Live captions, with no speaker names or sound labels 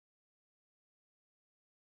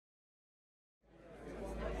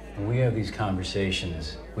When we have these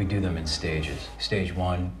conversations, we do them in stages. Stage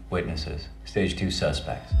 1, witnesses. Stage 2,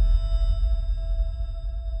 suspects.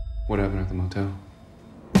 What happened at the motel?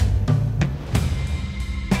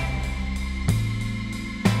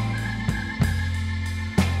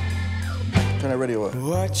 Turn that radio up.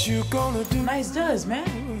 What you gonna do? Nice does,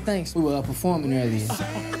 man. Thanks. We were performing earlier.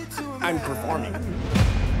 I'm performing.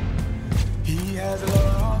 He has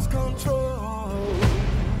lost control.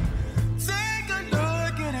 Take a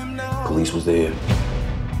look at him now. Police was there.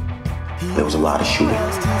 There was a lot of shooting.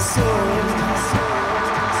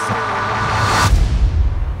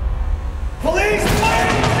 Police!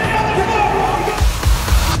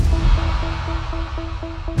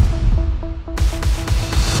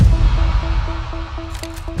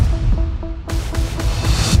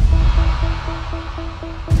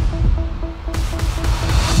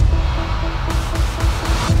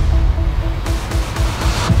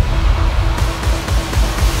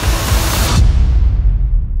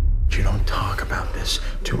 You don't talk about this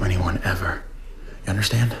to anyone ever. You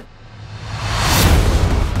understand?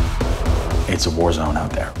 It's a war zone out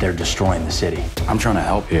there. They're destroying the city. I'm trying to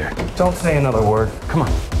help here. Don't say another word. Come on.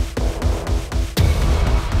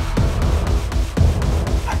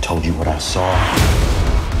 I told you what I saw.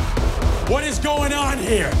 What is going on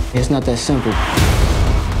here? It's not that simple.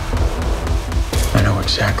 I know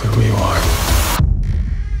exactly who you are.